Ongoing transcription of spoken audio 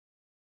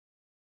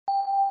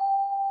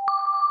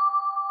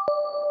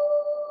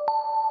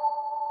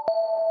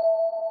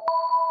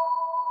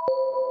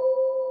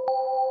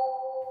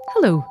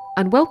Hello,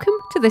 and welcome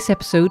to this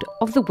episode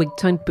of the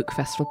Wigtown Book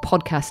Festival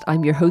podcast.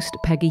 I'm your host,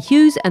 Peggy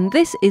Hughes, and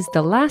this is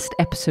the last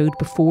episode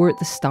before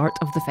the start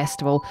of the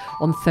festival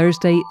on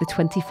Thursday, the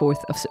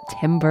 24th of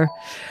September.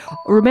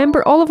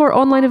 Remember, all of our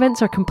online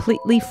events are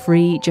completely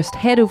free. Just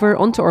head over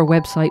onto our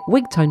website,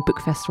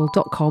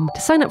 wigtownbookfestival.com,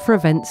 to sign up for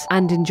events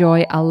and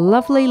enjoy a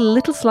lovely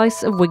little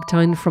slice of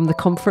Wigtown from the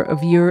comfort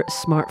of your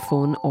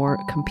smartphone or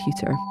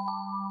computer.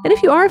 And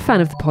if you are a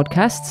fan of the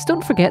podcasts,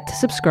 don't forget to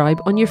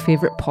subscribe on your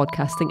favourite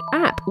podcasting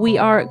app. We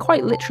are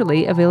quite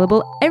literally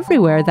available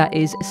everywhere. That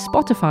is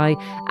Spotify,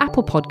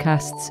 Apple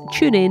Podcasts,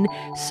 TuneIn,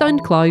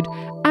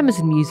 SoundCloud,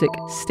 Amazon Music,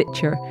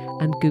 Stitcher,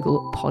 and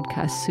Google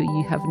Podcasts, so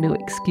you have no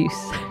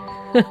excuse.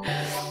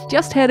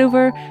 Just head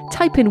over,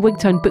 type in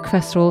Wigtown Book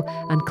Festival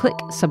and click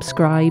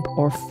subscribe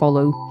or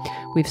follow.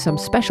 We have some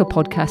special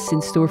podcasts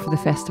in store for the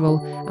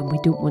festival and we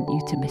don't want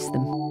you to miss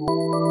them.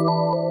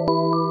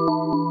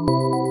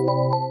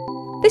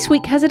 This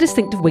week has a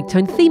distinctive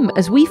Wigtown theme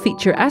as we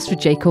feature Astrid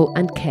Jakel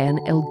and Ken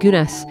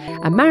Ilgunas,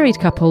 a married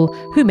couple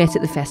who met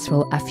at the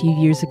festival a few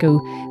years ago.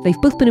 They've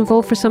both been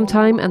involved for some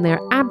time and they're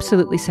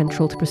absolutely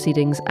central to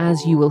proceedings,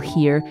 as you will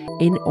hear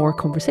in our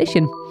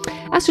conversation.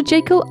 Astrid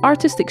Jakel,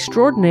 artist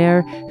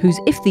extraordinaire, whose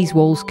If These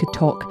Walls Could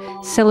Talk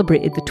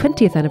celebrated the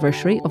 20th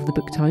anniversary of the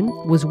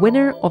Booktown, was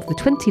winner of the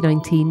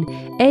 2019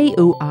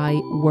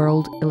 AOI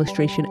World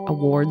Illustration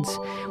Awards.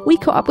 We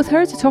caught up with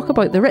her to talk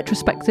about the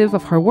retrospective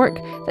of her work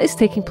that is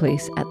taking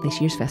place at this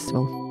year's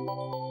festival.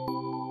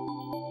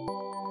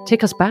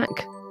 Take us back,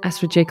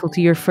 Astrid Jakel,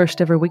 to your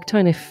first ever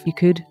Wigtown, if you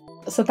could.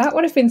 So that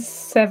would have been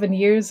 7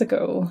 years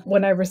ago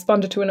when I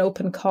responded to an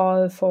open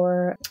call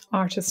for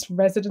artist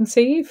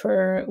residency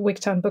for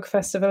Wigtown Book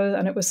Festival,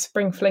 and it was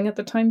Spring Fling at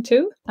the time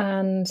too.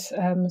 And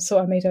so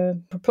I made a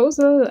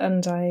proposal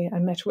and I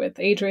met with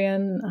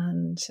Adrian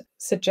and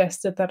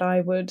suggested that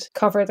I would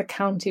cover the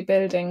county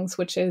buildings,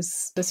 which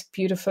is this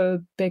beautiful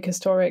big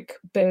historic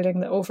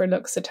building that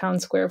overlooks the town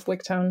square of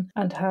Wigtown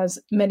and has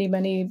many,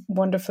 many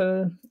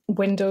wonderful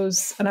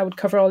windows. And I would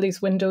cover all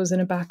these windows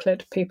in a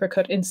backlit paper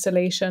cut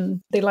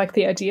installation. They liked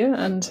the idea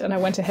and I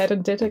went ahead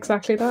and did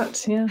exactly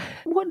that. Yeah.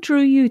 What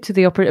drew you to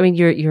the opportunity? I mean,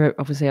 you're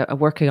obviously a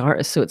working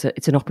artist, so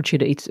it's an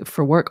opportunity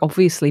for work,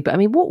 obviously. But I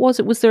mean, what was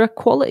it? Was there a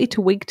quality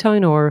to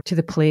Wigtown or to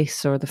the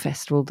place or the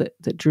festival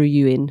that drew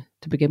you in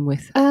to begin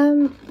with?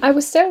 I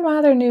was still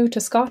rather new to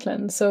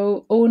Scotland,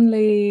 so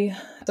only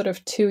sort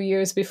of 2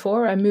 years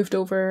before I moved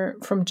over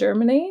from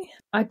Germany.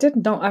 I did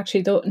not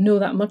actually know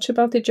that much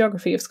about the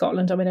geography of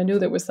Scotland. I mean, I knew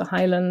there was the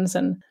Highlands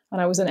and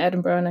I was in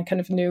Edinburgh and I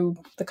kind of knew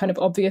the kind of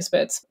obvious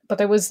bits. But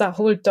there was that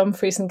whole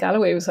Dumfries and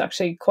Galloway was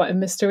actually quite a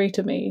mystery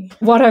to me.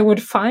 What I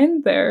would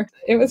find there,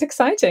 it was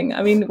exciting.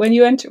 I mean, when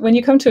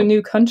you come to a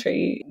new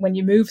country, when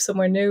you move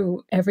somewhere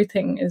new,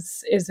 everything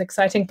is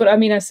exciting. But I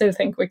mean, I still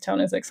think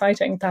Wigtown is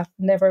exciting. That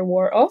never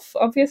wore off,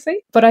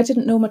 obviously. But I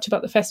didn't know much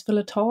about the festival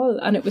at all.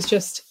 And it was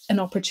just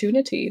an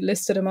opportunity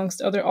listed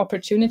amongst other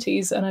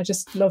opportunities. And I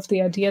just loved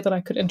the idea that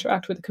I could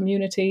interact with the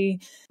community.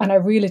 And I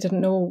really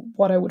didn't know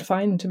what I would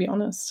find, to be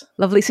honest.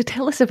 Lovely. So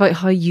tell us about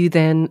how you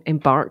then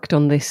embarked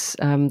on this,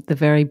 the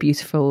very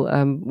beautiful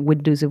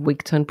Windows of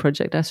Wigtown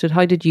project, Astrid.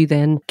 How did you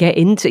then get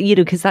into,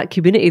 because that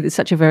community, that's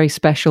such a very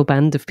special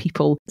band of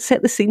people.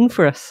 Set the scene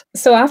for us.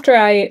 So after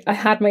I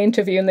had my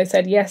interview and they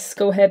said, yes,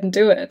 go ahead and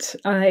do it,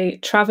 I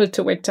travelled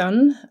to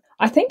Wigtown.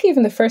 I think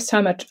even the first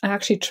time I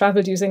actually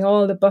travelled using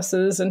all the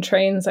buses and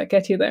trains that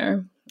get you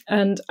there.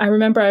 And I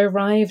remember I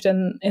arrived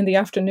in the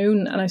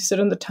afternoon and I stood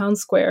on the town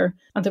square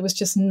and there was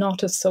just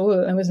not a soul.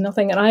 There was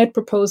nothing. And I had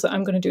proposed that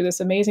I'm going to do this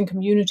amazing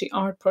community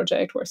art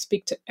project where I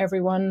speak to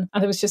everyone.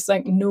 And there was just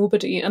like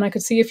nobody. And I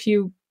could see a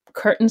few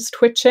curtains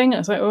twitching. I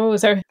was like, oh,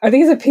 are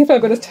these the people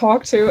I'm going to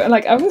talk to? And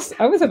like I was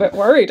a bit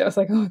worried. I was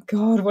like, oh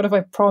God, what have I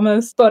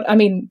promised? But I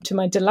mean, to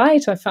my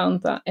delight, I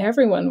found that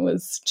everyone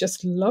was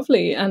just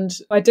lovely. And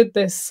I did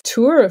this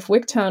tour of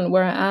Wigtown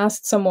where I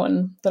asked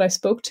someone that I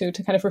spoke to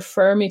kind of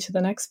refer me to the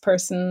next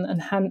person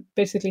and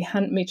basically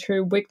hand me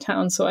through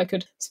Wigtown so I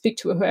could speak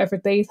to whoever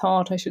they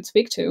thought I should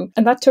speak to.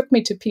 And that took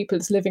me to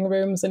people's living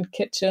rooms and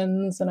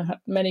kitchens, and I had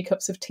many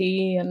cups of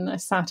tea and I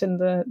sat in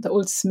the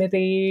old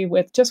smithy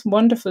with just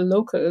wonderful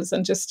locals.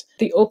 And just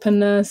the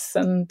openness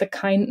and the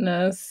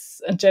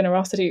kindness and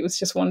generosity, it was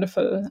just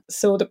wonderful.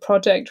 So the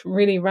project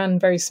really ran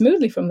very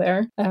smoothly from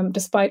there,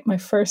 despite my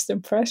first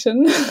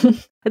impression.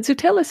 And so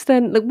tell us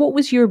then, like, what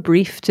was your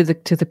brief to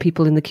the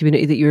people in the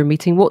community that you were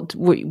meeting? What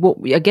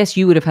I guess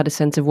you would have had a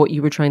sense of what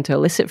you were trying to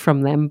elicit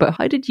from them, but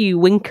how did you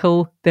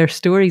winkle their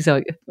stories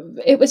out?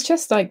 It was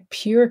just like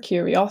pure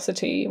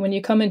curiosity. When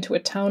you come into a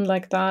town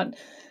like that,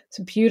 it's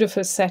a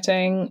beautiful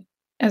setting.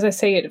 As I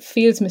say, it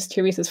feels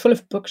mysterious. It's full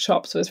of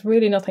bookshops, so it's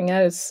really nothing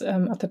else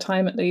at the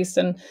time, at least.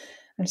 And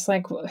it's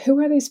like,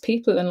 who are these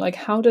people? And like,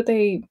 how do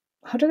they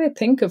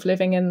think of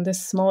living in this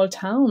small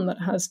town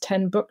that has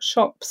 10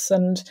 bookshops?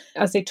 And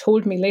as they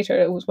told me later,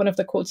 it was one of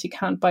the quotes, you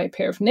can't buy a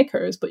pair of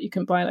knickers, but you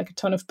can buy like a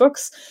ton of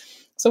books.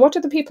 So what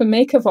do the people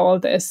make of all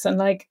this? And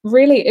like,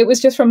 really, it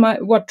was just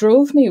what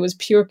drove me was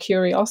pure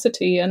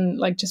curiosity and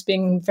like just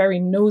being very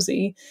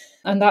nosy.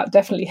 And that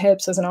definitely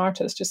helps as an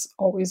artist, just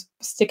always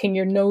sticking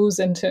your nose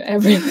into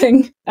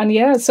everything. And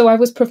yeah, so I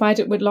was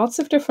provided with lots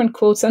of different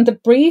quotes. And the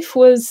brief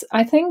was,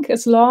 I think,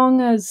 as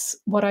long as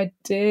what I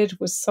did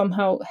was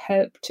somehow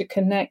help to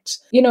connect,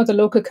 the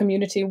local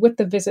community with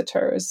the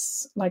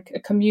visitors, like a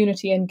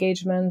community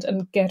engagement,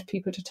 and get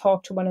people to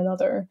talk to one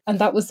another. And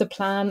that was the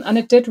plan. And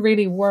it did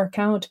really work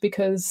out,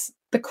 because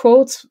the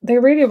quotes, they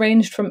really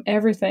ranged from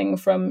everything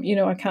from,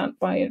 I can't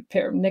buy a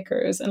pair of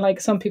knickers, and like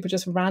some people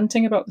just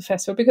ranting about the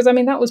festival, because I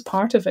mean, that was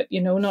part of it,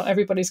 not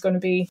everybody's going to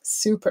be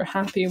super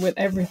happy with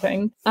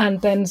everything. And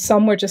then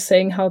some were just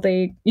saying how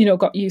they,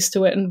 got used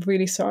to it and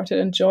really started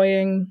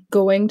enjoying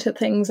going to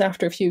things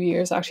after a few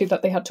years, actually,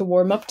 that they had to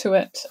warm up to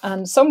it.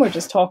 And some were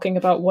just talking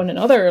about one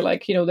another,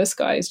 like, this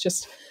guy's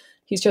just...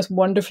 he's just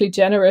wonderfully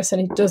generous and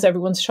he does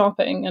everyone's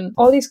shopping. And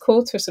all these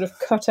quotes were sort of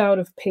cut out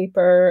of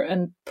paper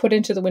and put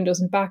into the windows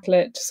and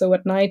backlit. So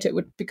at night it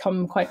would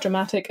become quite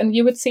dramatic. And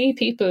you would see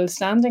people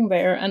standing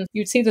there, and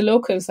you'd see the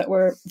locals that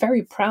were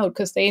very proud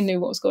because they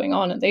knew what was going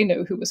on and they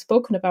knew who was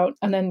spoken about.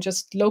 And then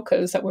just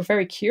locals that were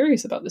very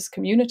curious about this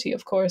community,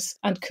 of course,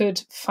 and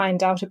could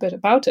find out a bit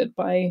about it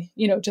by,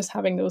 just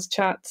having those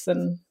chats.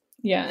 And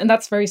yeah, and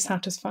that's very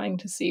satisfying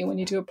to see when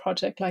you do a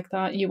project like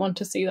that. You want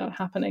to see that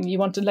happening. You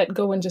want to let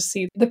go and just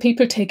see the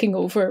people taking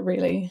over,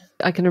 really.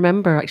 I can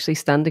remember actually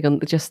standing on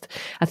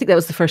I think that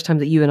was the first time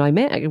that you and I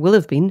met, it will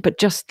have been, but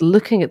just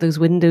looking at those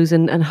windows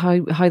and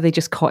how they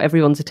just caught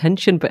everyone's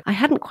attention. But I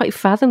hadn't quite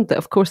fathomed that,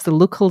 of course, the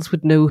locals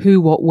would know who,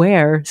 what,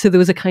 where. So there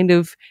was a kind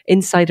of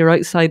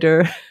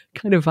insider-outsider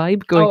kind of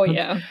vibe going on. Oh,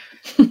 yeah.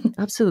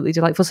 Absolutely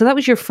delightful. So that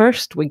was your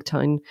first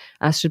Wigtown,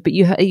 Astrid, but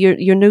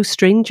you're no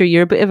stranger.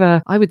 You're a bit of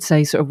a, I would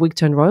say, sort of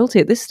Wigtown royalty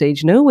at this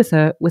stage, no? With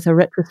a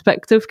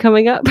retrospective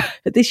coming up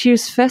at this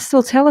year's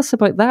festival. Tell us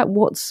about that.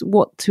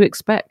 What to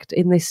expect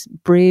in this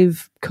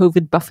brave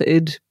COVID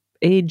buffeted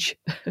age?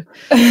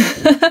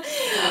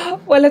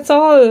 Well, it's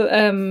all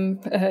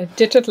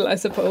digital, I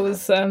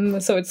suppose.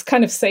 So it's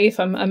kind of safe.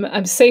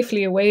 I'm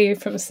safely away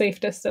from a safe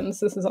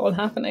distance. This is all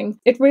happening.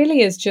 It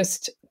really is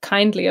just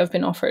kindly I've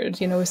been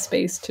offered, a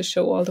space to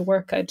show all the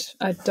work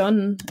I'd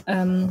done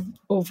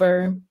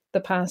over the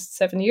past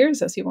 7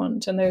 years, as you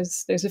want. And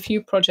there's a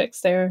few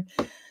projects there.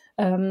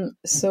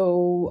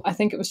 So I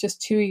think it was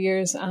just 2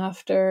 years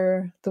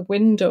after the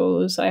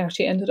windows, I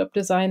actually ended up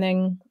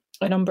designing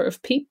a number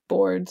of peep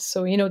boards.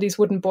 So, these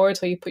wooden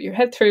boards where you put your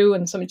head through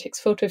and somebody takes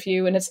a photo of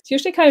you. And it's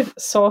usually kind of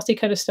saucy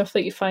kind of stuff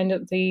that you find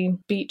at the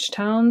beach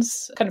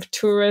towns, kind of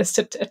tourist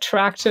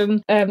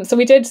attraction. So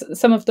we did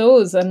some of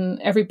those,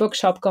 and every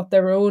bookshop got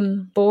their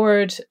own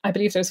board. I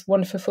believe there's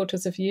wonderful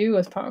photos of you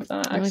as part of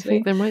that, actually. I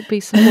think there might be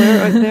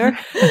somewhere out there.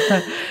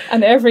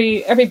 And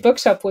every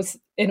bookshop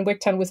in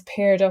Wigtown was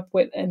paired up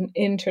with an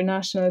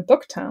international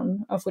book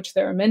town, of which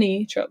there are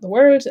many throughout the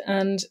world,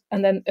 and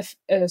then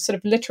a sort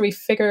of literary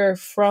figure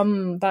from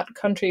that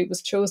country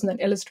was chosen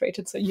and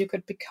illustrated, so you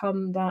could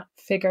become that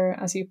figure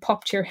as you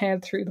popped your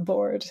head through the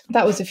board.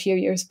 That was a few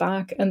years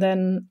back. And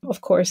then, of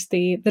course,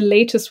 the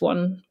latest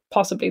one,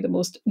 possibly the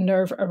most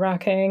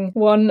nerve-wracking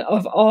one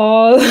of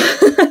all,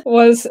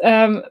 was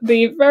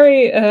the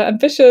very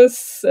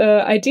ambitious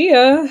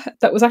idea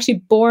that was actually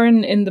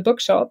born in the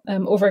bookshop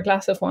over a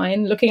glass of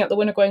wine, looking out the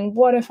window going,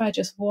 what if I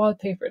just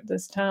wallpapered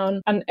this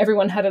town? And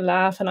everyone had a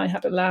laugh and I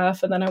had a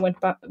laugh. And then I went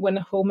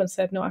home and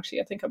said, no, actually,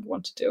 I think I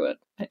want to do it.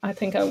 I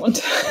think I want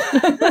to.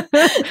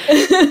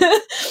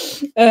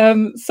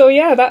 So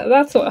yeah,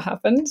 that's what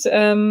happened.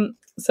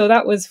 So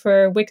that was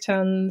for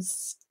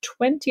Wigtown's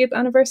 20th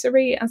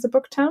anniversary as a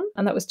book town,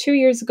 and that was 2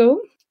 years ago.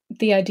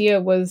 The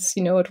idea was,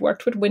 it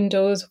worked with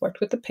windows, worked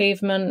with the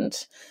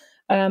pavement.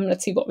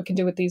 Let's see what we can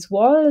do with these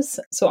walls.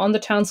 So on the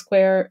town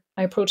square,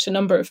 I approached a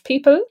number of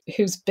people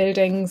whose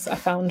buildings I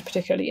found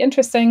particularly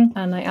interesting,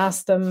 and I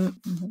asked them,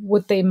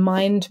 would they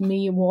mind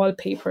me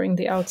wallpapering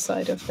the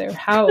outside of their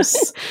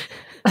house?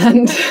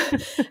 And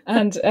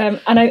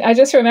I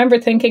just remember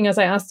thinking as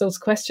I asked those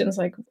questions,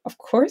 like, of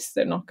course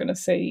they're not going to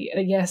say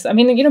yes. I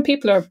mean,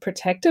 people are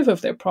protective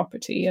of their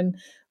property, and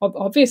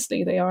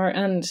obviously they are.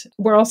 And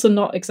we're also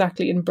not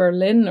exactly in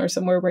Berlin or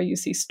somewhere where you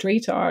see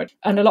street art.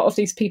 And a lot of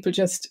these people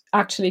just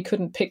actually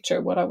couldn't picture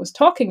what I was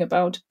talking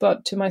about.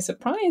 But to my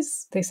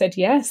surprise, they said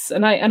yes.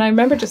 And I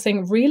remember just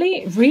saying,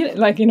 really,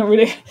 like,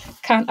 really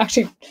can't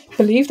actually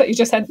believe that you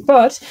just said,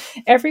 but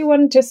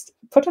everyone just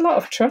put a lot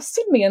of trust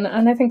in me. And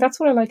I think that's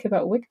what I like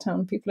about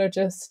Wigtown. People are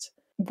just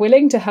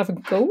willing to have a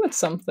go at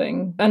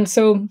something. And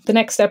so the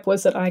next step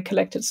was that I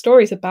collected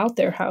stories about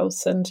their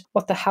house and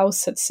what the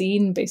house had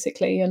seen,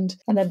 basically. And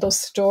then those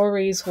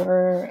stories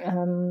were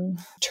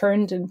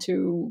turned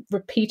into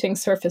repeating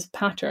surface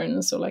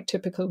patterns, so like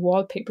typical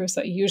wallpapers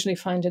that you usually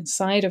find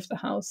inside of the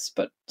house,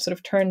 but sort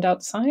of turned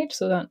outside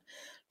so that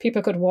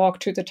people could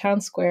walk through the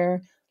town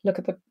square, look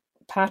at the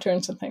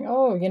patterns and think,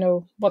 oh,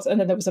 and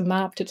then there was a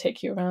map to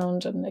take you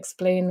around and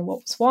explain what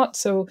was what.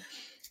 So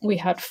we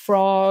had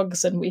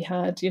frogs, and we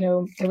had,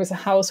 there was a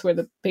house where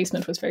the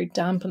basement was very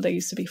damp and there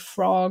used to be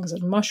frogs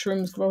and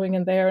mushrooms growing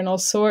in there and all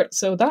sorts.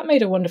 So that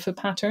made a wonderful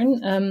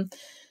pattern.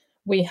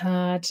 We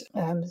had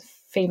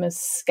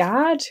famous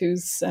Scad,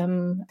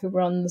 who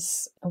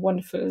runs a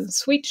wonderful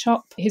sweet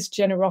shop. His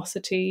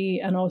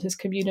generosity and all his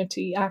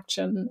community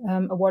action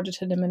awarded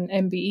him an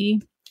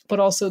MBE. But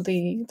also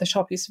the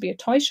shop used to be a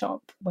toy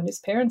shop when his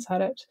parents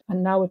had it,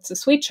 and now it's a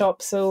sweet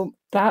shop. So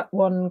that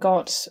one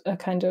got a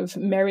kind of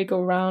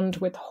merry-go-round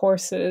with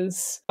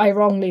horses. I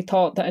wrongly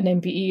thought that an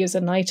MBE is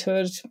a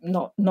knighthood,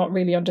 not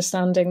really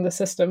understanding the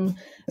system.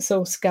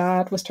 So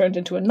Scad was turned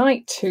into a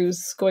knight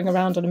who's going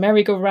around on a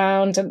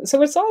merry-go-round. And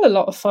so it's all a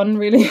lot of fun,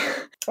 really.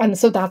 And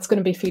so that's going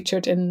to be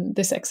featured in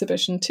this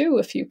exhibition too,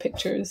 a few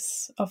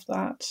pictures of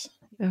that.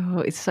 Oh,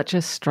 it's such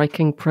a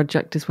striking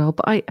project as well.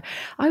 But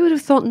I would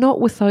have thought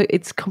not without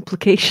its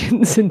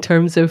complications in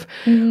terms of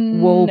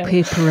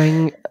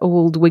wallpapering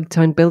old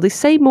Wigtown buildings.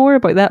 Say more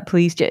about that,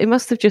 please. It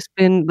must have just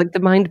been like the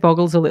mind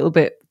boggles a little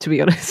bit, to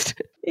be honest.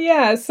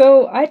 Yeah,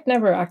 so I'd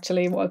never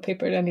actually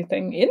wallpapered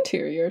anything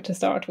interior to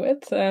start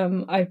with.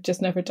 I've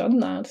just never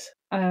done that.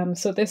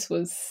 So this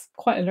was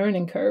quite a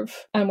learning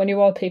curve. And when you're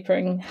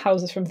wallpapering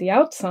houses from the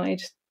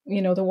outside,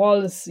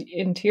 the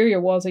interior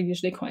walls are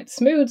usually quite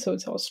smooth, so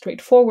it's all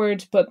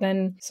straightforward, but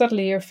then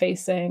suddenly you're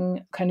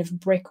facing kind of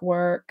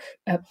brickwork,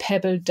 a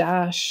pebble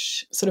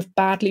dash, sort of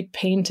badly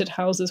painted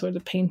houses where the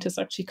paint is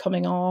actually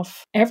coming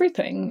off,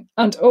 everything.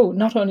 And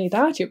not only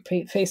that, you're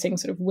facing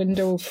sort of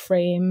window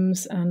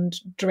frames and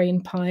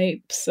drain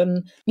pipes,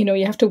 and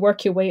you have to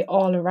work your way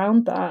all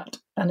around that.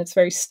 And it's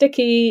very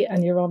sticky,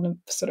 and you're on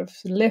a sort of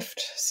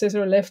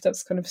scissor lift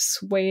that's kind of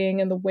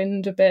swaying in the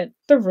wind a bit,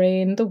 the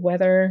rain, the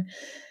weather.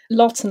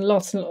 Lots and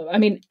lots,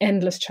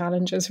 endless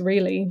challenges,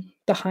 really.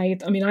 The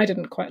height, I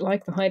didn't quite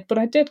like the height, but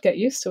I did get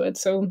used to it.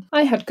 So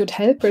I had good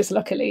helpers,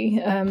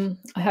 luckily. I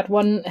had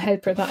one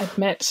helper that I'd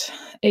met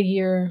a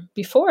year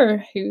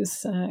before,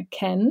 who's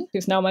Ken,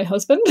 who's now my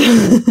husband.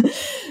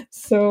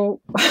 So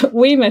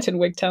we met in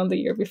Wigtown the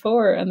year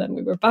before, and then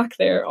we were back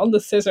there on the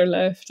scissor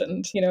lift.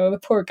 And, the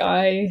poor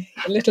guy,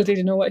 little did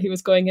he know what he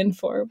was going in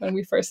for when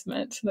we first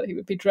met, that he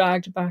would be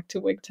dragged back to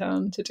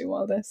Wigtown to do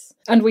all this.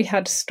 And we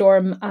had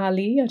Storm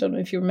Alley. I don't know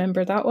if you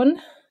remember that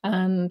one.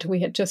 And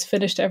we had just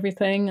finished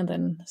everything, and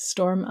then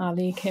Storm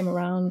Alley came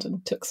around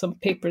and took some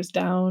papers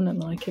down,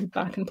 and I came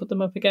back and put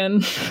them up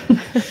again.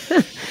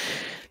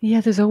 Yeah,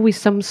 there's always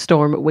some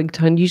storm at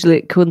Wigtown. Usually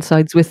it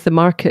coincides with the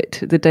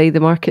market, the day the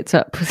market's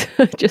up,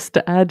 just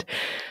to add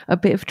a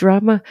bit of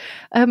drama.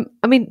 So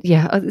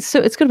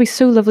it's going to be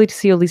so lovely to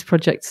see all these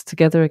projects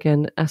together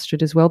again,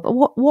 Astrid, as well. But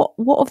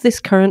what of this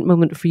current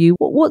moment for you?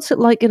 What's it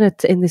like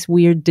in this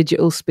weird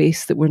digital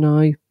space that we're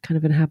now kind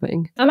of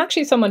inhabiting? I'm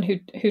actually someone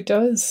who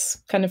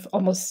does kind of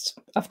almost,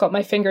 I've got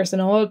my fingers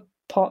in all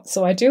pots,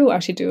 so I do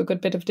actually do a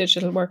good bit of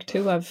digital work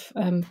too. I've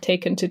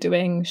taken to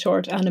doing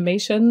short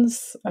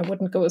animations. I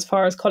wouldn't go as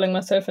far as calling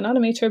myself an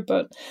animator,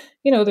 but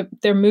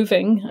they're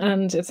moving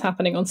and it's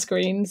happening on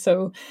screen.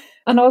 So,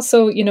 and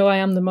also, I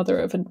am the mother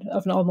of an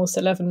almost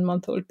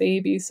 11-month-old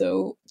baby.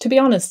 So to be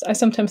honest, I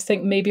sometimes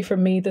think maybe for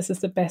me this is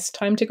the best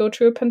time to go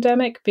through a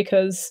pandemic,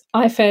 because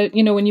I felt,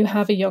 when you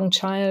have a young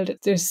child,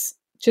 there's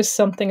just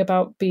something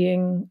about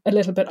being a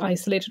little bit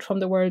isolated from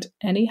the world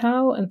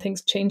anyhow, and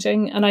things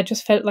changing. And I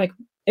just felt like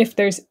if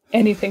there's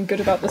anything good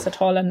about this at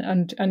all,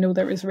 and I know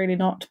there is really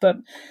not, but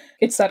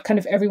it's that kind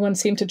of everyone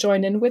seemed to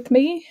join in with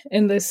me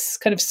in this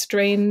kind of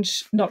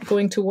strange not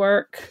going to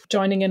work,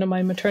 joining in on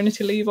my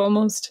maternity leave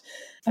almost.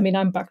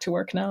 I'm back to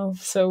work now,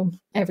 so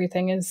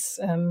everything is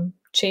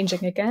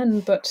changing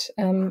again, but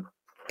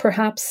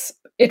perhaps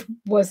it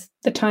was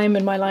the time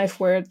in my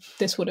life where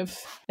this would have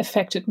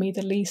affected me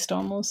the least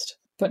almost.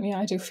 But yeah,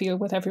 I do feel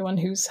with everyone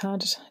who's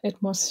had it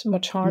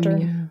much harder.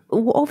 Yeah.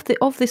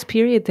 Of this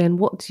period, then,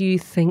 what do you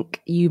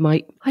think you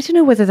might? I don't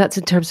know whether that's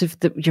in terms of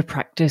your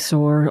practice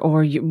or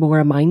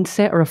more a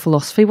mindset or a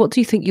philosophy. What do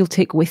you think you'll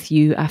take with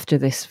you after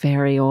this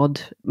very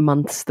odd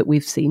months that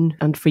we've seen,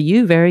 and for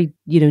you, very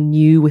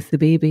new with the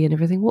baby and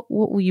everything? What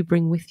will you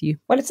bring with you?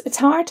 Well, it's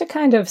hard to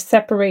kind of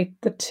separate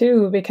the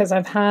two, because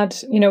I've had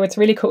it's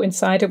really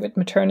coincided with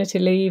maternity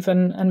leave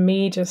and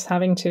me just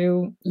having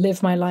to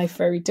live my life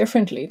very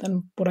differently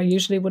than what I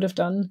usually would have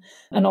done.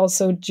 And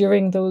also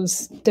during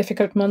those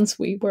difficult months,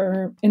 we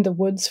were in the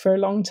woods for a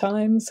long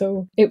time.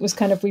 So it was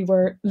kind of, we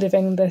were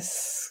living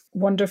this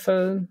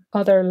wonderful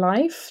other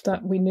life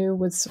that we knew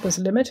was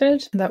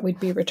limited, that we'd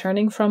be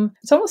returning from.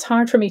 It's almost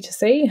hard for me to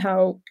say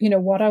how,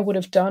 what I would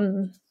have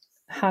done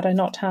had I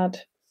not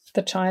had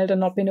the child and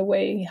not been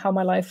away, how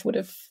my life would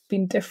have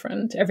been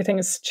different. Everything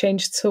has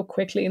changed so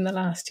quickly in the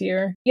last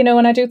year.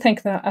 And I do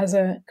think that as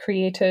a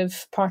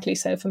creative, partly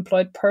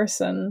self-employed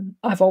person,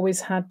 I've always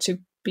had to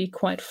be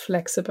quite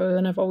flexible,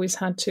 and I've always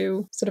had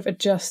to sort of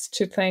adjust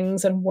to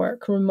things and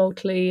work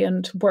remotely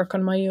and work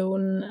on my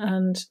own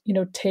and,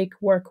 take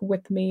work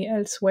with me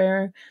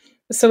elsewhere.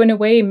 So in a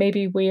way,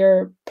 maybe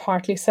we're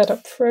partly set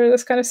up for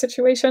this kind of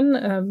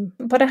situation.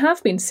 But I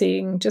have been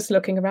seeing, just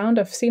looking around,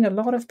 I've seen a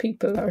lot of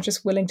people that are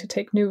just willing to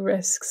take new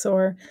risks,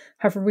 or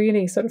have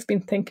really sort of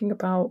been thinking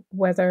about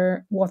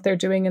whether what they're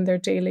doing in their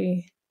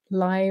daily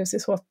lives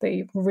is what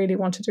they really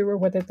want to do, or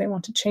whether they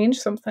want to change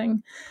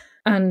something.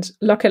 And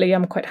luckily,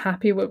 I'm quite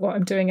happy with what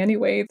I'm doing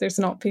anyway. There's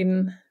not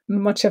been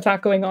much of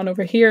that going on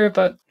over here,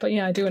 but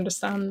yeah, I do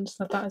understand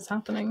that is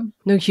happening.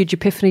 No huge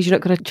epiphanies. You're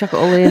not going to chuck it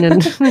all in,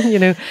 and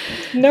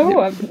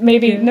No,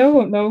 maybe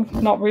no,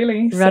 not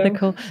really.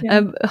 Radical. So,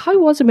 yeah. How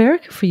was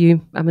America for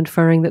you? I'm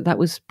inferring that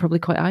was probably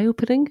quite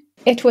eye-opening.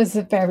 It was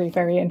very,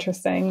 very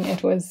interesting.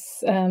 It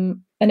was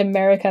an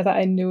America that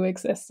I knew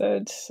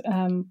existed,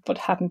 but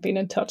hadn't been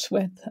in touch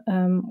with.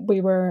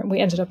 We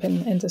ended up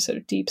in the sort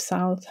of deep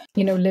South,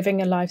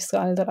 living a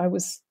lifestyle that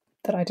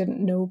I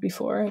didn't know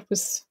before. It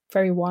was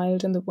very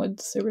wild in the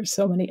woods. There were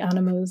so many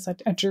animals.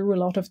 I drew a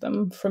lot of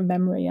them from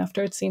memory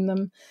after I'd seen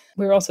them.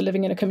 We were also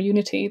living in a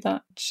community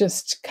that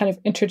just kind of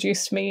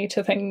introduced me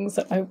to things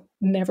that I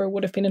never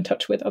would have been in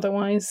touch with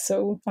otherwise.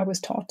 So I was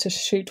taught to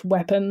shoot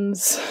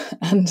weapons,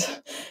 and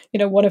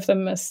one of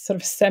them is sort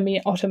of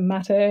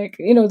semi-automatic.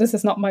 This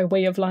is not my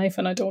way of life,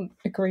 and I don't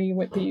agree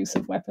with the use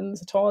of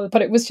weapons at all.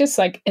 But it was just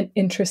like an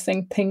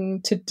interesting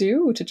thing to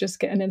do, to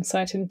just get an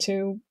insight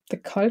into the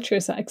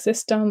cultures that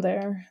exist down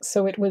there.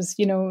 So it was,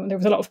 there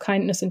was a lot of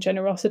kindness and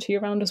generosity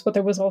around us, but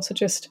there was also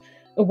just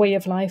a way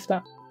of life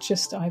that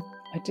just I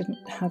didn't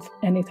have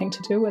anything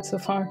to do with so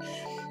far.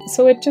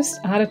 So it just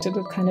added to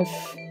the kind of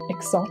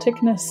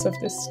exoticness of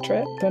this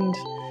trip, and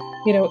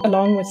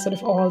along with sort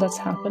of all that's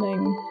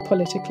happening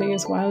politically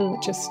as well,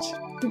 it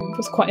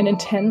was quite an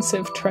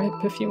intensive trip,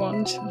 if you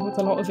want, with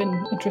a lot of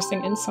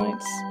interesting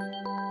insights.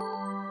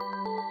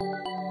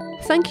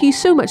 Thank you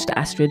so much to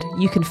Astrid.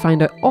 You can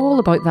find out all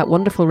about that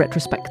wonderful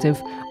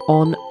retrospective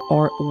on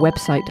our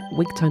website,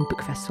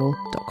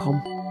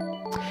 wigtownbookfestival.com.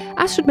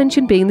 Astrid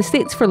mentioned being in the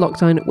States for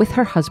lockdown with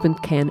her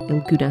husband Ken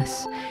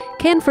Ilgunas.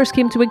 Ken first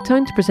came to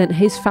Wigtown to present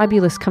his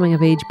fabulous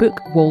coming-of-age book,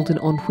 Walden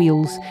on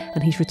Wheels,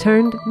 and he's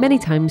returned many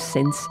times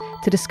since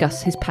to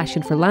discuss his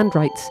passion for land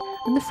rights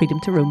and the freedom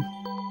to roam.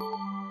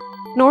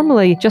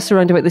 Normally, just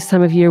around about this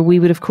time of year, we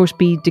would of course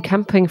be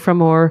decamping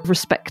from our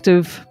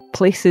respective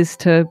places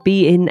to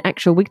be in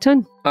actual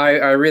Wigtown. I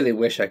really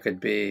wish I could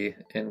be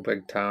in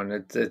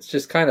Wigtown. It's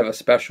just kind of a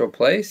special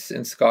place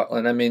in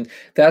Scotland. I mean,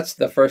 that's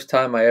the first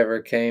time I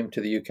ever came to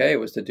the UK,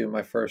 was to do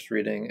my first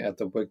reading at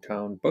the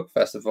Wigtown Book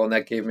Festival, and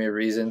that gave me a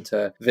reason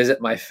to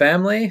visit my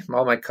family,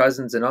 all my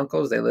cousins and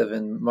uncles. They live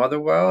in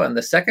Motherwell, and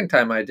the second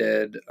time I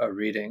did a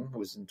reading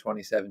was in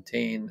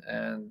 2017,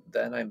 and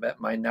then I met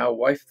my now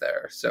wife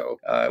there. So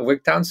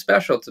Wigtown's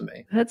special to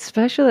me. That's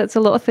special. That's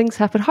a lot of things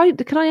happen.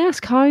 Can I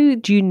ask, how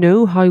do you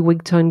know how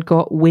Wigtown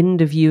got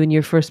wind of you in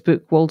your first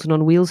book, Walden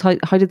on Wheels?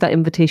 How did that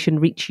invitation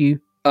reach you?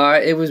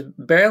 It was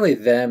barely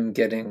them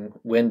getting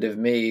wind of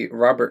me.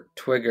 Robert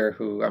Twigger,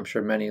 who I'm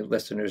sure many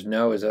listeners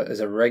know, is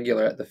a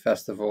regular at the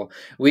festival.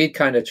 We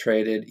kind of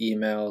traded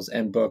emails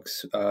and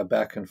books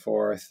back and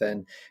forth,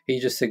 and he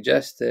just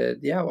suggested,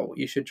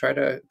 you should try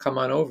to come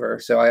on over.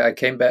 So I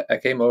came back. I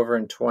came over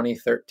in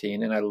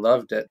 2013, and I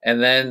loved it.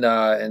 And then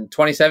in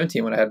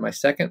 2017, when I had my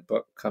second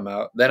book come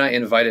out, then I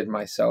invited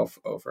myself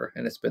over,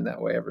 and it's been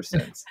that way ever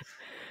since.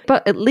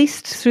 But at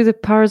least through the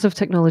powers of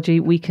technology,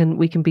 we can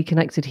be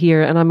connected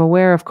here. And I'm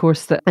aware, of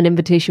course, that an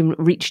invitation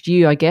reached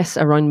you, I guess,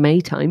 around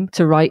May time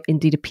to write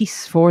indeed a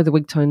piece for the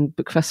Wigtown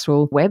Book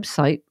Festival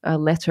website, a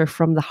letter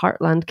from the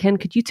Heartland. Ken,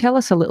 could you tell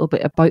us a little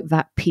bit about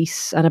that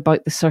piece and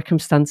about the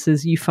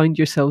circumstances you found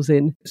yourselves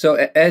in? So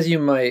as you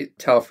might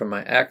tell from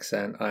my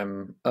accent,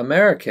 I'm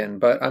American,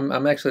 but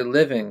I'm actually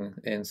living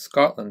in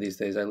Scotland these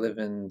days. I live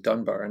in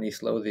Dunbar in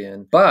East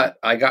Lothian. But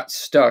I got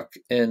stuck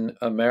in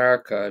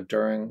America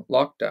during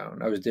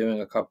lockdown. I was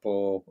doing a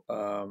couple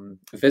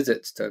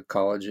visits to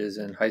colleges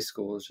and high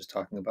schools, just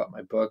talking about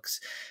my books.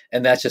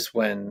 And that's just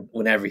when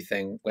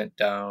everything went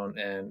down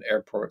and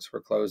airports were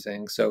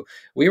closing. So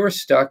we were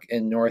stuck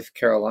in North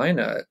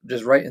Carolina,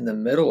 just right in the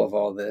middle of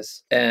all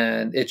this.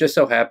 And it just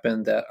so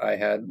happened that I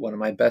had one of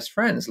my best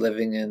friends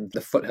living in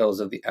the foothills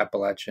of the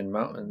Appalachian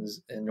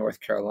Mountains in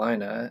North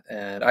Carolina.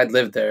 And I'd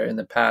lived there in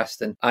the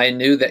past. And I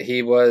knew that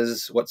he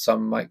was what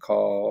some might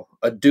call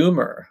a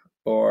doomer,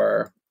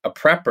 or a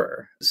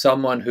prepper,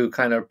 someone who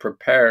kind of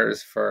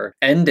prepares for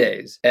end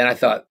days. And I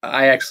thought,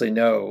 I actually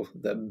know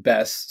the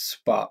best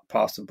spot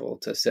possible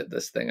to sit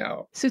this thing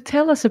out. So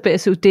tell us a bit.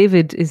 So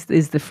David is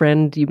the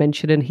friend you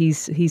mentioned, and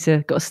he's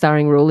got a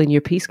starring role in your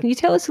piece. Can you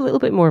tell us a little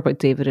bit more about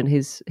David and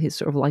his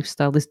sort of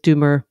lifestyle, this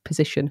doomer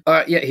position?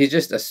 He's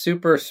just a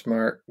super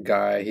smart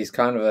guy. He's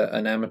kind of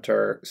an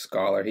amateur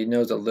scholar. He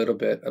knows a little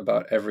bit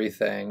about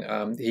everything.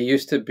 He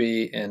used to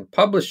be in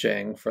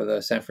publishing for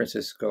the San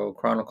Francisco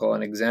Chronicle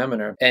and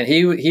Examiner, and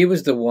he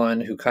was the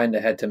one who kind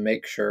of had to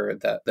make sure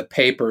that the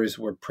papers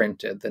were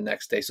printed the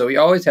next day. So he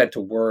always had to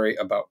worry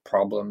about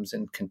problems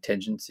and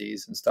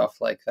contingencies and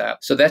stuff like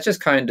that. So that just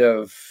kind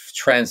of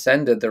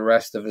transcended the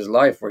rest of his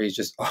life, where he's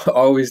just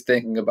always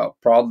thinking about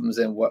problems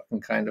and what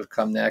can kind of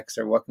come next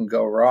or what can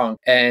go wrong.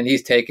 And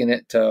he's taken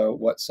it to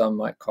what some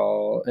might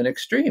call an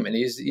extreme. And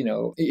he's,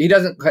 he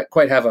doesn't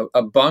quite have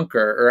a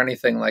bunker or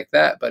anything like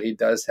that, but he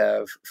does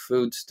have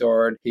food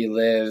stored. He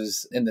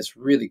lives in this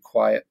really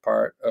quiet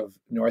part of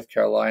North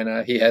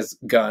Carolina. he has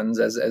guns,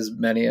 as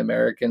many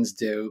Americans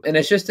do. And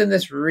it's just in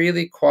this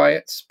really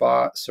quiet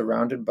spot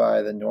surrounded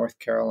by the North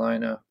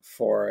Carolina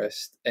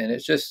forest. And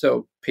it's just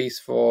so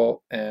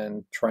peaceful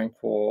and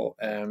tranquil.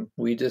 And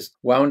we just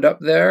wound up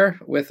there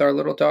with our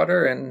little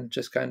daughter and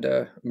just kind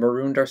of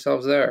marooned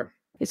ourselves there.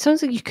 It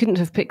sounds like you couldn't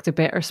have picked a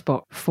better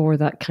spot for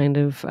that kind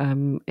of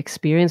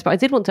experience. But I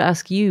did want to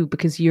ask you,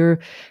 because your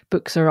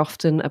books are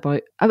often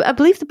about, I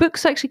believe the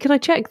books actually, can I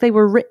check, they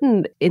were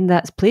written in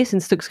that place in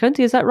Stokes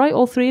County. Is that right?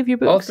 All three of your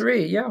books? All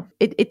three, yeah.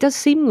 It does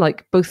seem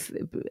like, both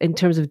in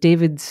terms of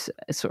David's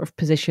sort of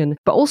position,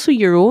 but also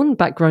your own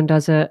background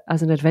as an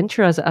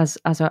adventurer,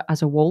 as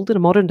a Walden, a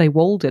modern day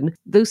Walden.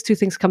 Those two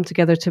things come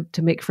together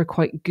to make for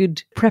quite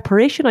good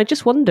preparation. I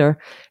just wonder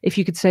if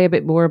you could say a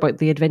bit more about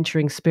the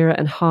adventuring spirit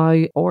and how,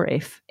 or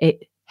if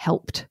it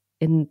helped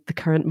in the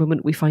current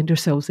moment we find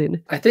ourselves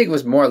in. I think it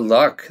was more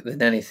luck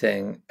than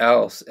anything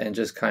else, and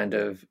just kind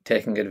of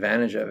taking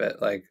advantage of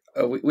it. Like,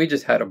 we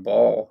just had a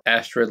ball.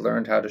 Astrid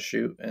learned how to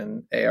shoot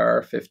an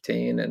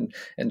AR-15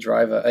 and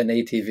drive an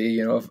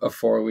ATV, a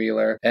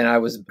four-wheeler. And I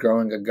was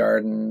growing a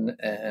garden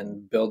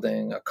and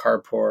building a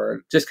carport,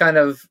 just kind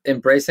of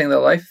embracing the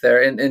life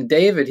there. And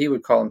David, he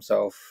would call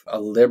himself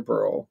a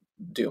liberal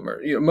doomer.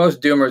 Most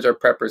doomers or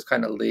preppers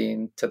kind of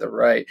lean to the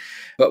right,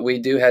 but we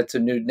do had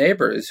some new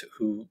neighbors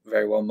who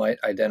very well might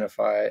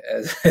identify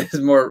as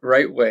more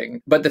right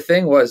wing. But the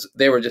thing was,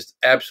 they were just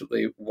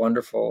absolutely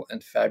wonderful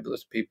and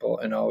fabulous people,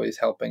 and always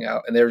helping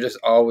out. And they were just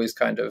always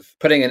kind of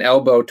putting an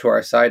elbow to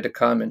our side to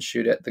come and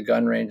shoot at the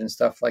gun range and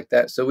stuff like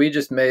that. So we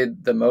just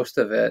made the most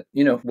of it,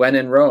 when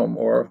in Rome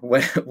or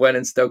when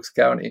in Stokes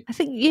County. I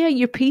think,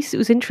 your piece, it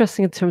was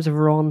interesting in terms of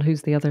Ron,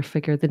 who's the other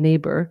figure, the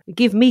neighbor. It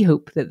gave me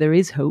hope that there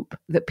is hope,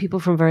 that people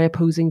from very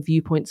opposing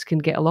viewpoints can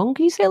get along.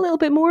 Can you say a little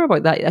bit more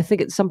about that? I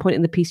think at some point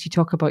in the piece you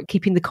talk about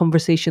keeping the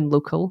conversation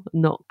local,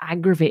 not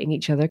aggravating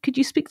each other. Could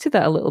you speak to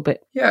that a little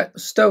bit? Yeah,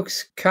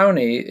 Stokes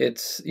County,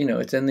 it's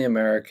in the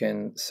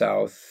American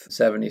South.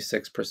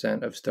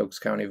 76% of Stokes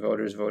County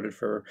voters voted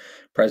for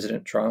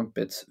President Trump.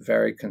 It's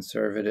very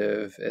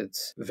conservative.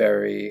 It's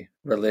very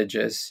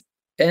religious.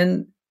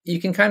 And you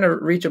can kind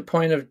of reach a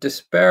point of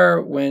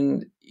despair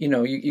when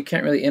you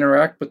can't really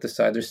interact with the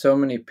side. There's so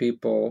many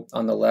people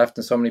on the left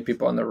and so many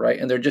people on the right,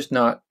 and they're just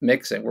not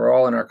mixing. We're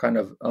all in our kind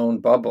of own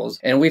bubbles.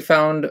 And we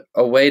found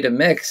a way to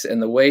mix,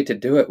 and the way to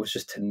do it was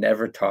just to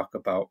never talk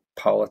about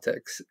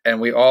politics.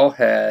 And we all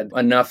had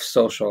enough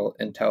social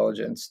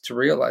intelligence to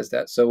realize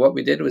that. So what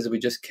we did was we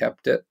just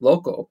kept it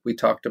local. We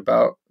talked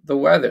about the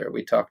weather.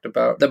 We talked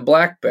about the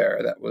black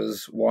bear that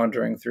was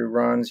wandering through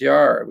Ron's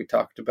yard. We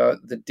talked about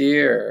the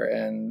deer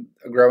and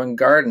growing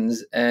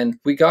gardens, and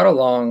we got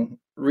along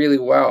really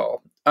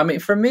well. I mean,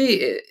 for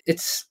me,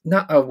 it's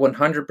not a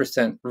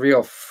 100%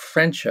 real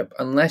friendship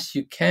unless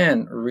you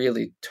can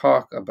really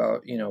talk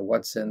about,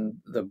 what's in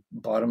the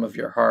bottom of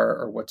your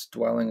heart or what's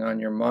dwelling on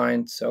your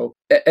mind. So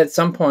at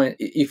some point,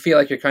 you feel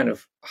like you're kind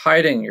of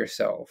hiding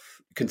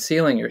yourself,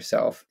 concealing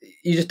yourself.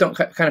 You just don't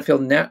kind of feel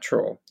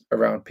natural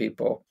around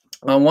people.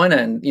 On one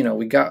end,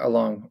 we got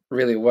along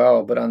really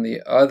well, but on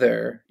the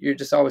other, you're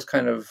just always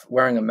kind of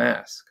wearing a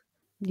mask.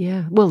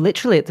 Yeah, well,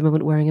 literally at the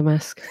moment wearing a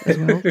mask as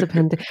well,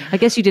 depending. I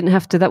guess you didn't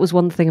have to. That was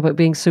one thing about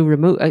being so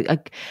remote.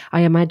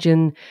 I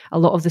imagine a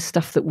lot of the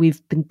stuff that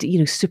we've been,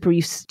 super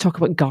used to talk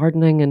about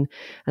gardening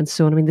and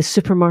so on. I mean, the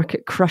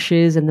supermarket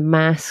crushes and the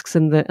masks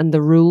and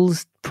the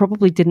rules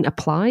probably didn't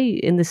apply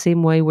in the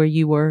same way where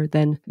you were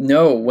then.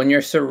 No, when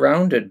you're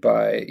surrounded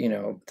by,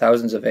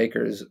 thousands of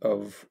acres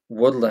of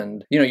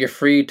woodland, you're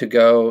free to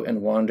go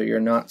and wander. You're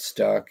not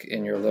stuck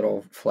in your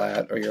little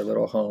flat or your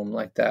little home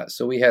like that.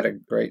 So we had a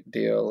great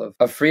deal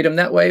of freedom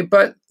that way,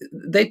 but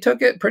they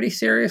took it pretty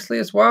seriously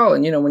as well.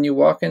 And, when you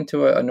walk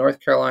into a North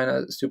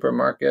Carolina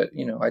supermarket,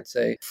 I'd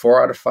say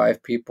 4 out of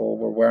 5 people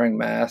were wearing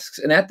masks.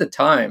 And at the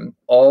time,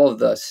 all of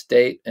the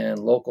state and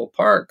local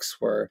parks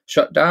were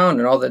shut down,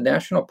 and all the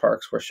national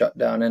parks were shut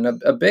down.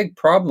 And a big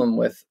problem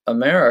with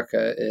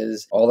America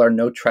is all our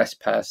no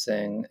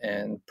trespassing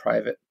and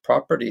private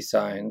property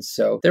signs.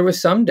 So there were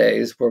some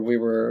days where we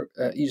were,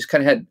 you just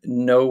kind of had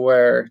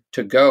nowhere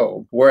to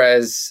go.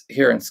 Whereas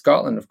here in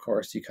Scotland, of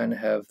course, you kind of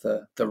have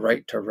the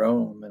right to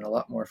roam and a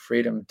lot more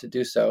freedom to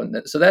do so.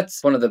 And so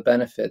that's one of the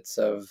benefits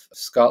of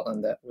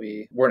Scotland that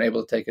we weren't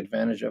able to take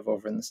advantage of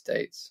over in the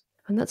States.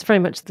 And that's very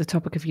much the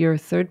topic of your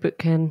third book,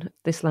 Ken,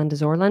 This Land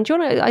Is Our Land. Do you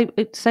want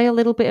to say a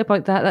little bit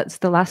about that? That's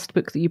the last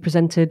book that you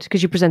presented,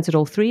 because you presented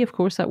all three, of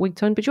course, at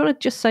Wigtown. But do you want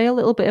to just say a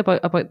little bit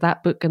about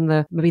that book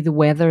and maybe the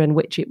weather in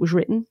which it was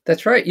written?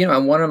 That's right.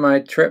 On one of my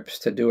trips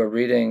to do a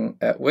reading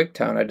at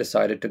Wigtown, I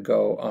decided to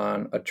go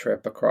on a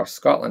trip across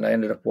Scotland. I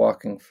ended up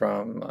walking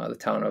from the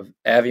town of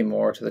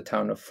Aviemore to the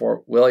town of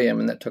Fort William,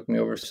 and that took me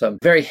over some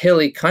very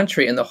hilly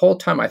country. And the whole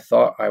time I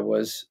thought I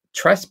was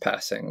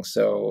trespassing.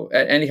 So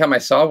anytime I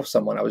saw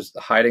someone, I was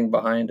hiding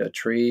behind a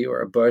tree or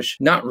a bush,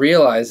 not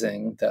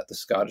realizing that the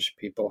Scottish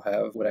people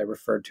have what I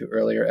referred to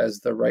earlier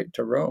as the right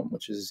to roam,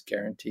 which is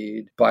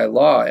guaranteed by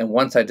law. And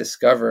once I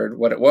discovered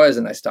what it was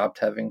and I stopped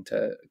having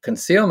to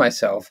conceal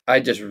myself, I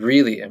just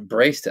really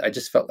embraced it. I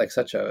just felt like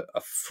such a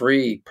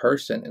free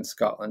person in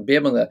Scotland. Be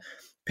able to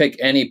pick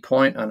any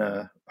point on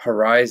a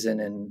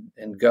horizon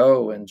and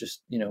go and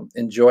just,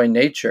 enjoy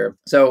nature.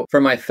 So for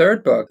my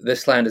third book,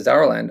 This Land is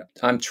Our Land,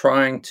 I'm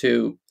trying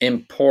to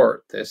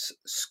import this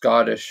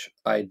Scottish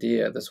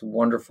idea, this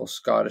wonderful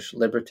Scottish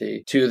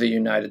liberty to the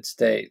United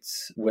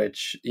States,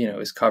 which,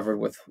 is covered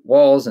with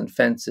walls and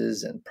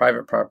fences and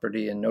private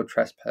property and no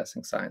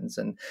trespassing signs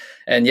and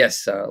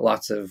yes,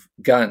 lots of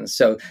guns.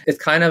 So it's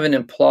kind of an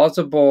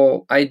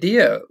implausible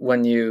idea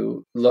when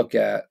you look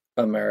at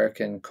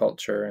American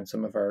culture and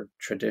some of our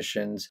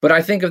traditions. But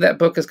I think of that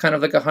book as kind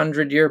of like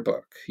 100-year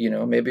book.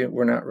 Maybe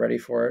we're not ready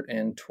for it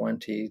in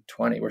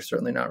 2020. We're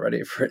certainly not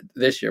ready for it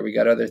this year. We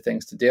got other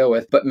things to deal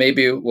with, but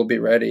maybe we'll be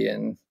ready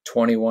in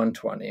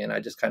 2120. And I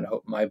just kind of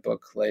hope my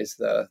book lays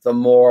the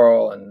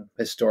moral and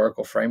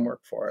historical framework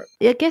for it.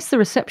 I guess the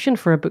reception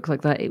for a book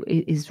like that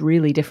is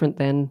really different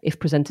than if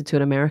presented to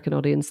an American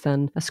audience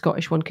than a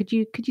Scottish one. Could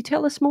you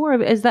tell us more?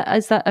 Is that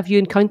have you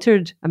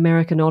encountered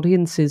American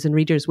audiences and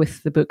readers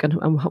with the book, and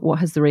what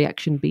has the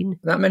reaction been?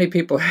 Not many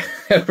people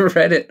have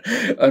read it,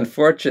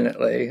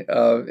 unfortunately.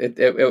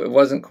 It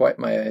wasn't quite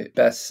my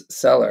best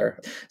seller.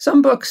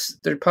 Some books,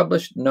 they're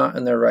published not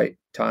in their right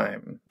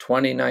time.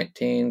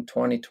 2019,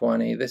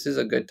 2020, this is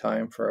a good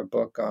time for a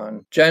book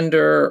on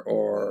gender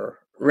or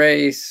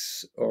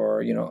race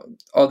or,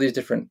 all these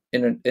different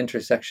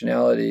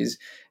intersectionalities.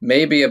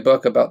 Maybe a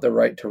book about the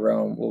right to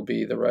roam will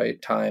be the right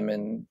time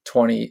in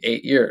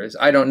 28 years.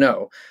 I don't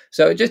know.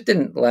 So it just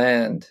didn't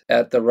land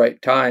at the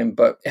right time.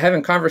 But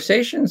having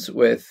conversations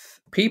with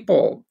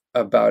people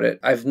about it,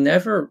 I've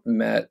never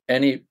met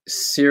any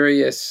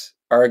serious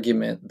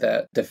argument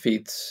that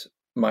defeats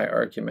my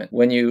argument.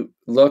 When you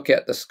look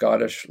at the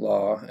Scottish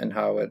law and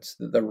how it's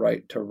the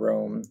right to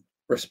roam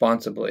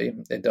responsibly,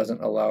 it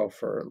doesn't allow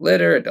for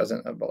litter, it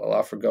doesn't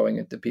allow for going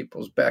into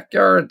people's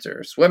backyards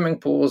or swimming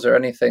pools or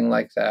anything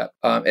like that.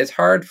 It's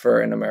hard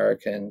for an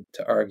American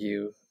to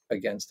argue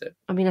against it.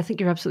 I mean, I think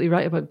you're absolutely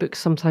right about books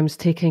sometimes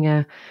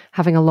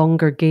having a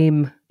longer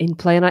game in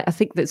play. And I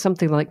think that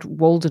something like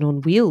Walden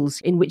on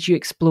Wheels, in which you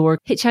explore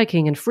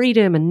hitchhiking and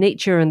freedom and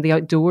nature and the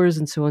outdoors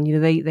and so on,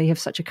 they have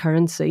such a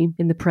currency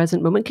in the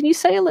present moment. Can you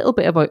say a little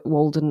bit about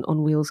Walden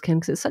on Wheels, Ken?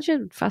 Because it's such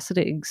a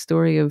fascinating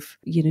story of,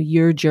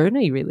 your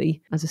journey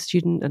really as a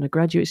student and a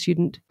graduate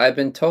student. I've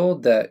been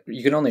told that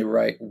you can only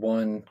write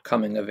one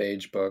coming of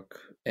age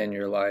book in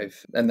your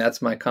life, and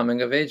that's my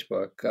coming of age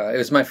book. It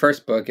was my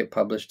first book. It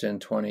published in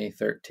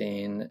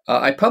 2013.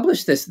 I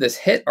published this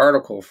hit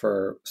article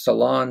for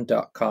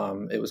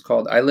Salon.com. It was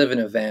called "I Live in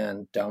a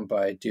Van Down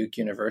by Duke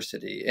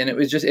University," and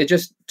it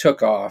just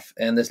took off.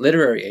 And this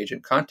literary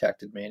agent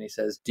contacted me, and he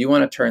says, "Do you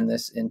want to turn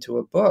this into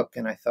a book?"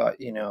 And I thought,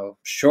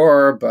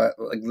 sure, but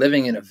like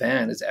living in a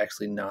van is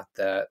actually not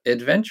that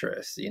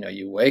adventurous.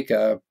 You wake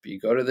up, you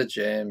go to the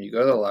gym, you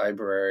go to the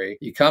library,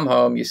 you come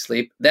home, you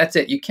sleep. That's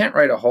it. You can't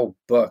write a whole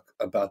book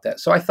about that.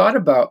 So I thought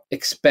about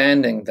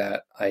expanding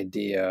that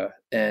idea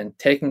and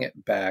taking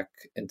it back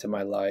into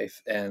my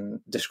life and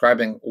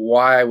describing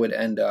why I would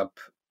end up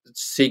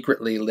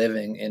secretly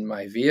living in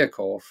my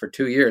vehicle for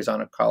 2 years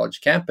on a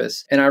college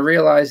campus. And I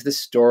realized this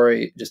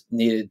story just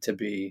needed to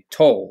be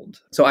told.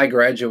 So I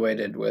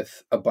graduated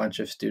with a bunch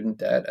of student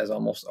debt, as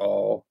almost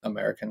all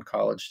American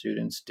college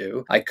students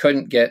do. I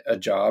couldn't get a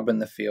job in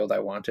the field I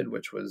wanted,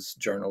 which was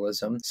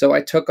journalism. So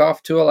I took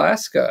off to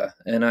Alaska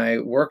and I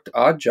worked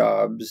odd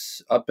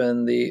jobs up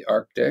in the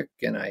Arctic,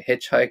 and I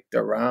hitchhiked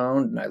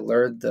around and I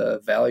learned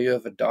the value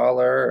of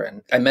 $1.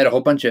 And I met a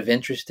whole bunch of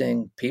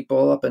interesting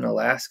people up in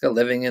Alaska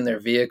living in their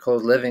vehicles,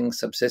 living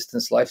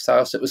subsistence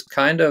lifestyles. So it was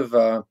kind of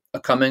a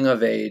coming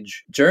of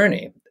age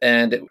journey.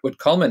 And it would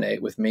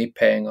culminate with me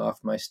paying off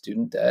my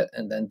student debt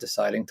and then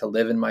deciding to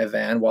live in my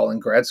van while in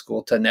grad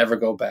school to never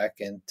go back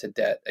into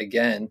debt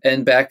again.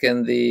 And back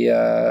in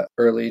the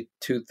early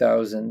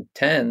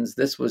 2010s,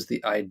 this was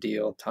the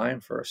ideal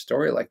time for a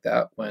story like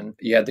that, when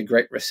you had the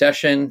Great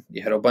Recession,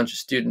 you had a bunch of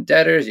student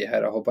debtors, you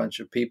had a whole bunch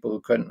of people who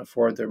couldn't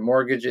afford their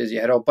mortgages, you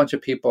had a whole bunch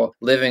of people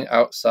living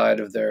outside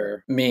of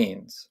their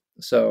means.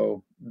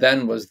 So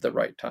then was the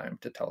right time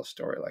to tell a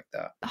story like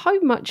that. How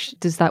much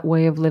does that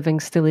way of living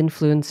still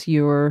influence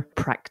your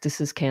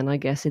practices, Ken, I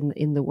guess,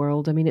 in the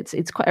world? I mean,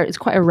 it's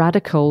quite a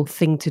radical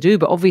thing to do,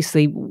 but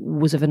obviously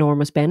was of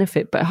enormous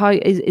benefit. But how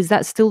is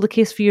that still the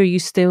case for you? Are you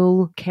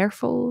still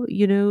careful?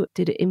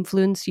 Did it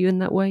influence you in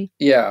that way?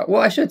 Yeah,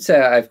 well, I should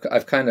say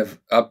I've kind of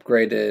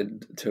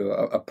upgraded to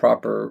a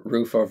proper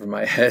roof over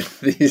my head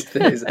these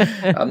days.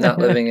 I'm not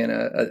living in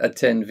a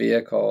tin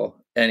vehicle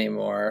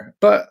anymore.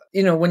 But,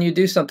 when you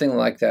do something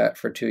like that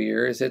for 2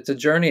 years, it's a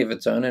journey of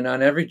its own. And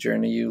on every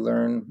journey, you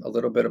learn a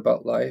little bit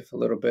about life, a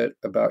little bit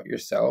about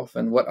yourself.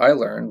 And what I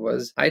learned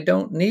was I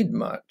don't need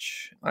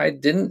much. I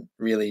didn't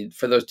really,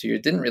 for those 2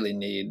 years, didn't really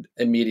need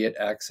immediate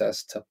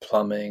access to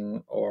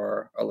plumbing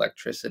or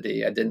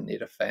electricity. I didn't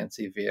need a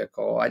fancy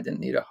vehicle. I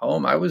didn't need a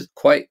home. I was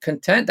quite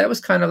content. That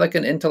was kind of like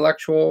an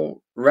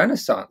intellectual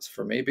renaissance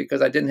for me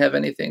because I didn't have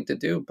anything to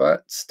do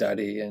but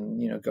study and,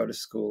 go to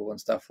school and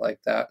stuff like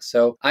that.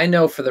 So I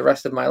know for the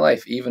rest of my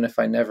life, even if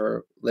I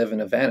never live in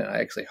a van, and I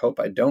actually hope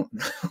I don't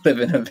live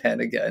in a van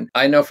again,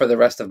 I know for the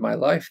rest of my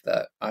life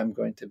that I'm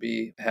going to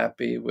be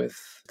happy with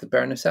the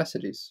bare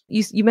necessities.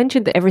 You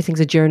mentioned that everything's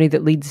a journey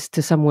that leads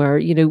to somewhere.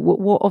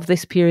 What of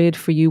this period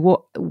for you?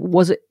 What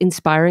was it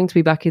inspiring to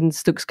be back in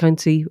Stokes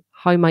County?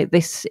 How might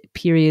this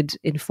period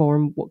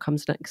inform what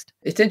comes next?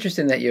 It's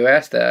interesting that you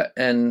asked that.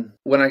 And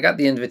when I got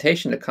the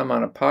invitation to come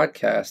on a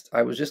podcast,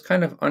 I was just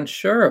kind of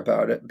unsure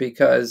about it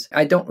because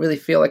I don't really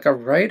feel like a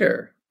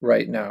writer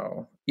right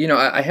now.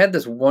 I had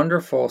this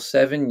wonderful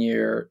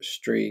 7-year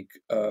streak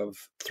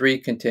of 3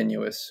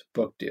 continuous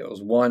book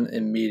deals. One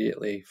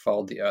immediately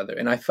followed the other.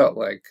 And I felt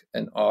like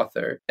an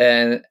author.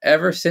 And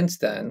ever since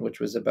then, which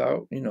was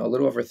about, a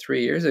little over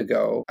 3 years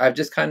ago, I've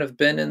just kind of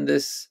been in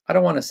this, I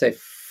don't want to say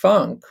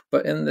funk,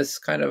 but in this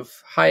kind of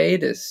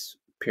hiatus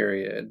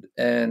period.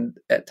 And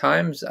at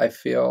times I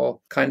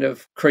feel kind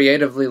of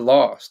creatively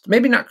lost.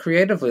 Maybe not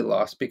creatively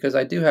lost because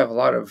I do have a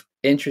lot of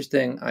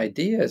interesting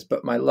ideas,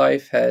 but my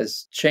life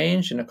has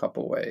changed in a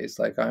couple ways.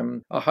 Like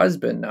I'm a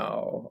husband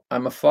now,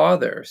 I'm a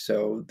father.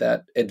 So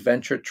that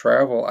adventure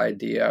travel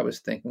idea I was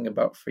thinking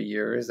about for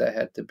years, that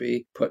had to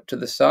be put to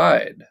the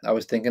side. I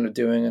was thinking of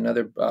doing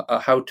a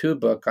how-to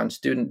book on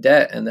student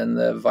debt, and then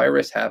the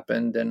virus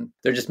happened, and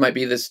there just might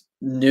be this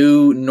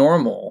new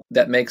normal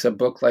that makes a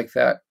book like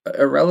that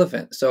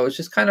irrelevant. So it's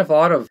just kind of a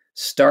lot of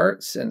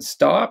starts and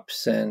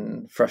stops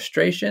and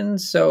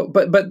frustrations. So,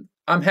 but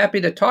I'm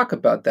happy to talk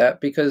about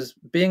that because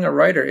being a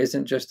writer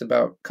isn't just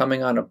about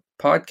coming on a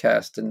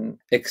podcast and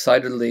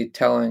excitedly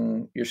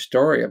telling your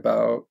story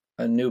about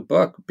a new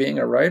book. Being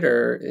a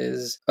writer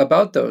is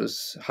about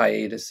those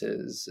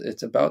hiatuses.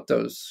 It's about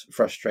those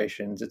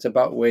frustrations. It's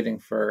about waiting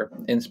for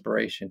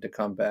inspiration to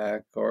come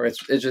back, or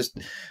it's just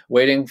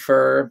waiting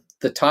for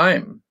the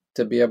time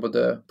to be able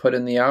to put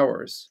in the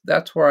hours.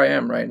 That's where I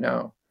am right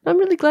now. I'm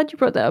really glad you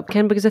brought that up,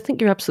 Ken, because I think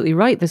you're absolutely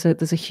right. There's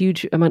a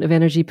huge amount of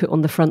energy put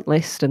on the front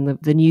list and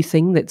the new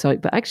thing that's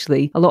out. But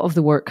actually, a lot of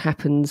the work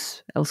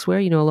happens elsewhere.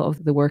 A lot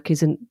of the work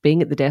isn't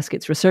being at the desk.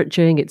 It's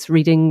researching, it's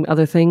reading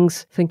other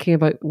things, thinking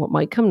about what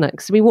might come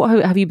next. I mean,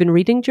 what have you been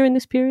reading during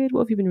this period?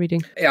 What have you been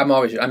reading? Yeah,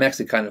 I'm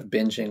actually kind of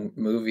binging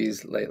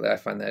movies lately. I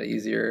find that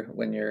easier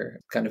when you're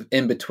kind of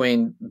in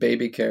between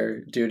baby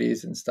care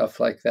duties and stuff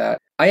like that.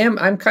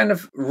 I'm kind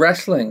of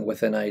wrestling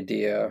with an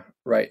idea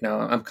right now.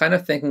 I'm kind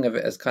of thinking of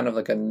it as kind of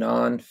like a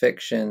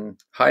nonfiction,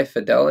 high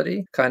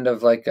fidelity, kind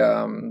of like,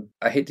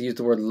 I hate to use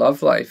the word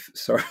love life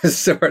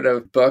sort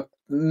of book.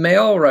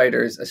 Male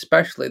writers,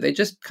 especially, they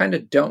just kind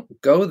of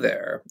don't go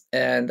there.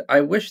 And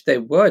I wish they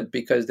would,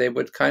 because they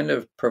would kind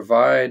of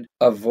provide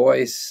a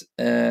voice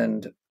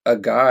and a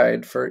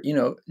guide for,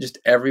 just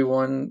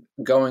everyone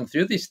going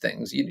through these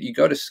things. You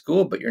go to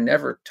school, but you're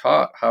never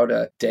taught how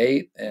to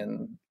date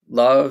and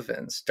love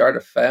and start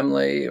a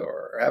family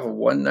or have a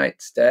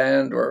one-night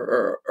stand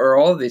or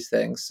all of these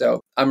things.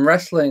 So I'm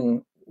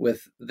wrestling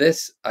with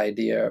this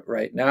idea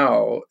right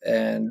now,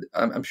 and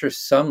I'm sure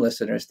some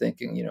listeners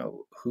thinking,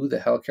 who the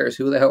hell cares?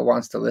 Who the hell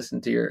wants to listen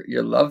to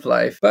your love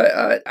life? But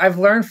I've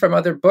learned from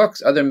other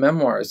books, other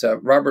memoirs.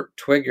 Robert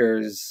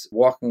Twigger's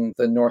Walking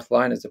the North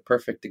Line is a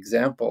perfect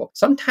example.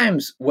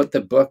 Sometimes what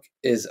the book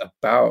is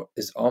about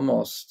is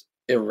almost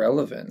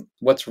irrelevant.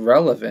 What's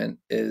relevant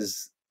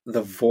is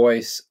the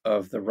voice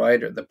of the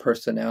writer, the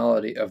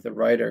personality of the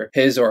writer,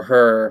 his or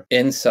her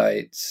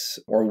insights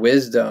or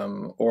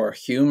wisdom or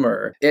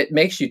humor. It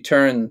makes you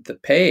turn the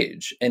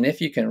page. And if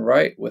you can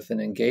write with an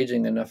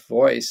engaging enough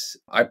voice,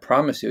 I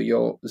promise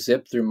you'll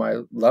zip through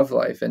my love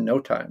life in no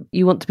time.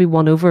 You want to be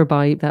won over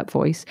by that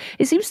voice.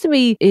 It seems to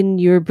me in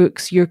your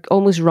books, you're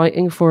almost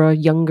writing for a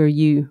younger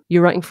you.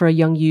 You're writing for a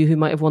young you who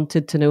might have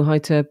wanted to know how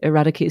to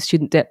eradicate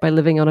student debt by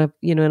living on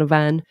in a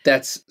van.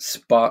 That's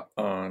spot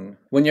on.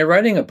 When you're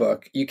writing a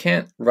book, you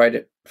can't write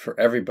it for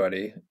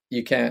everybody.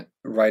 You can't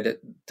write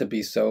it to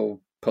be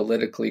so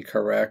politically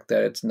correct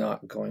that it's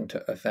not going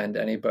to offend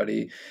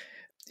anybody.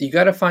 You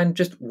got to find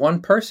just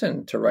one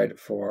person to write it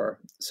for.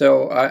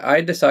 So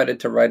I decided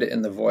to write it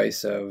in the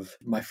voice of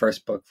my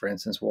first book, for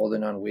instance,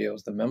 Walden on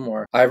Wheels, the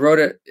memoir. I wrote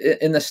it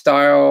in the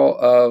style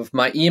of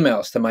my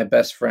emails to my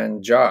best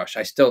friend, Josh.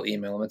 I still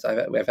email him.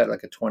 We've had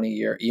like a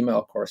 20-year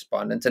email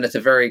correspondence, and it's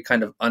a very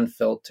kind of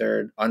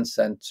unfiltered,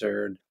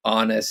 uncensored,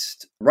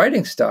 honest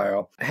writing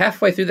style.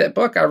 Halfway through that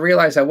book, I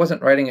realized I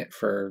wasn't writing it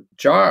for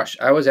Josh.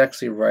 I was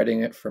actually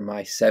writing it for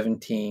my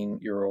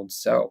 17-year-old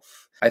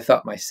self. I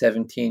thought my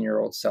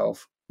 17-year-old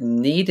self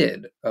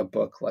needed a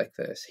book like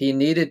this. He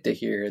needed to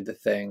hear the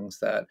things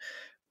that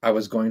I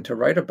was going to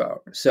write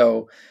about.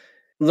 So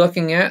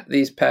looking at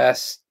these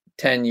past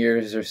 10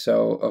 years or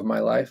so of my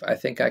life, I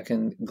think I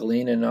can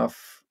glean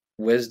enough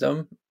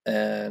wisdom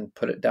and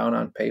put it down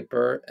on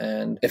paper.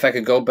 And if I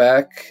could go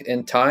back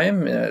in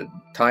time, in a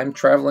time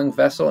traveling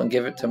vessel, and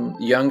give it to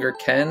younger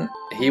Ken,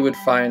 he would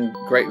find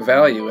great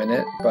value in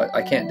it. But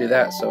I can't do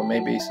that. So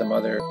maybe some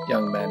other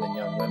young men and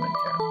young women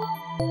can.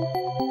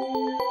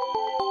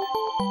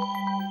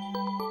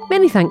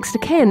 Many thanks to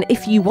Ken.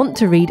 If you want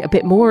to read a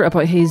bit more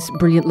about his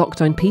brilliant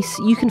lockdown piece,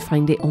 you can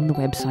find it on the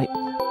website.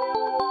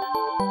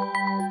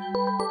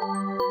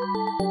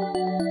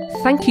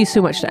 Thank you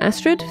so much to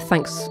Astrid.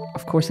 Thanks,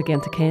 of course, again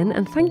to Ken.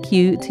 And thank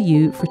you to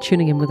you for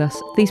tuning in with us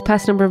these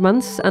past number of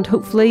months, and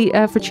hopefully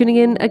for tuning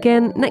in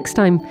again next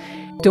time.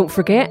 Don't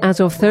forget, as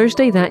of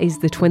Thursday, that is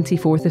the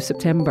 24th of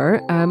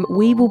September,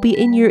 we will be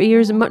in your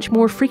ears much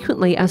more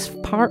frequently as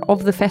part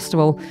of the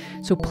festival.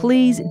 So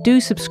please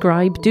do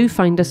subscribe, do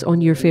find us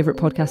on your favourite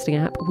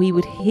podcasting app. We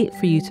would hate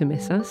for you to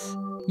miss us.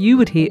 You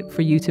would hate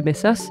for you to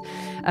miss us.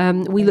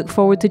 We look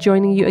forward to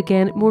joining you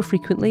again more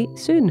frequently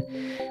soon.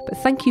 But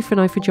thank you for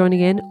now for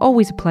joining in.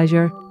 Always a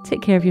pleasure.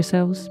 Take care of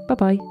yourselves.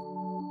 Bye-bye.